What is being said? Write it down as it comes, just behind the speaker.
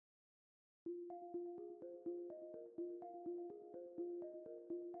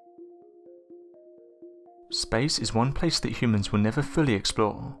Space is one place that humans will never fully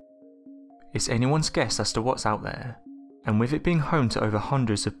explore. It's anyone's guess as to what's out there, and with it being home to over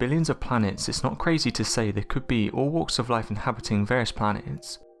hundreds of billions of planets, it's not crazy to say there could be all walks of life inhabiting various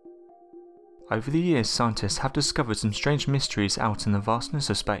planets. Over the years, scientists have discovered some strange mysteries out in the vastness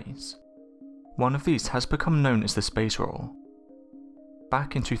of space. One of these has become known as the space roar.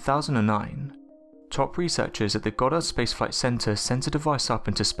 Back in 2009, top researchers at the Goddard Space Flight Center sent a device up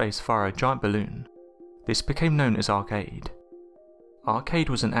into space via a giant balloon. This became known as ARCADE. ARCADE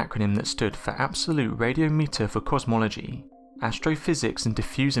was an acronym that stood for Absolute Radiometer for Cosmology, Astrophysics and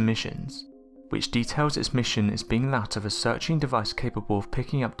Diffuse Emissions, which details its mission as being that of a searching device capable of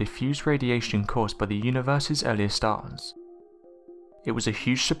picking up diffuse radiation caused by the universe's earliest stars. It was a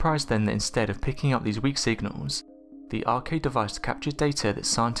huge surprise then that instead of picking up these weak signals, the ARCADE device captured data that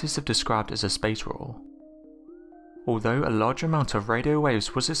scientists have described as a space roar. Although a large amount of radio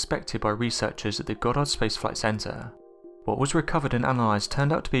waves was expected by researchers at the Goddard Space Flight Center, what was recovered and analysed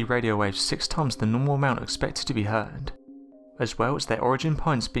turned out to be radio waves 6 times the normal amount expected to be heard, as well as their origin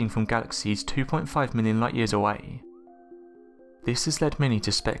points being from galaxies 2.5 million light years away. This has led many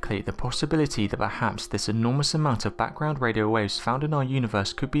to speculate the possibility that perhaps this enormous amount of background radio waves found in our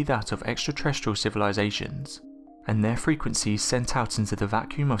universe could be that of extraterrestrial civilizations, and their frequencies sent out into the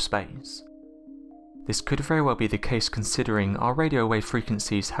vacuum of space. This could very well be the case considering our radio wave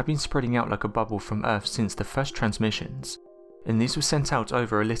frequencies have been spreading out like a bubble from Earth since the first transmissions, and these were sent out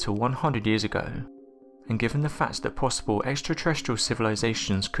over a little 100 years ago. And given the fact that possible extraterrestrial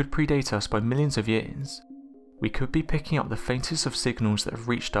civilizations could predate us by millions of years, we could be picking up the faintest of signals that have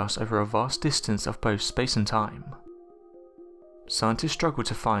reached us over a vast distance of both space and time. Scientists struggle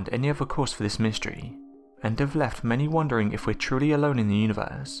to find any other cause for this mystery, and have left many wondering if we're truly alone in the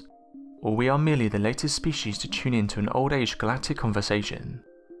universe, or we are merely the latest species to tune into an old age galactic conversation.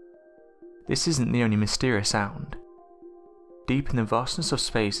 This isn't the only mysterious sound. Deep in the vastness of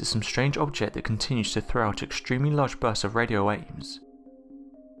space is some strange object that continues to throw out extremely large bursts of radio waves.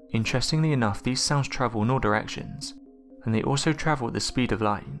 Interestingly enough, these sounds travel in all directions, and they also travel at the speed of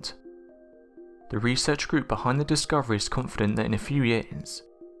light. The research group behind the discovery is confident that in a few years,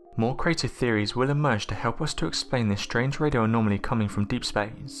 more creative theories will emerge to help us to explain this strange radio anomaly coming from deep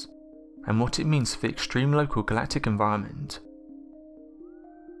space, and what it means for the extreme local galactic environment.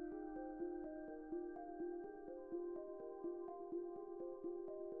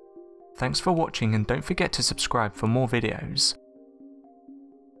 Thanks for watching, and don't forget to subscribe for more videos.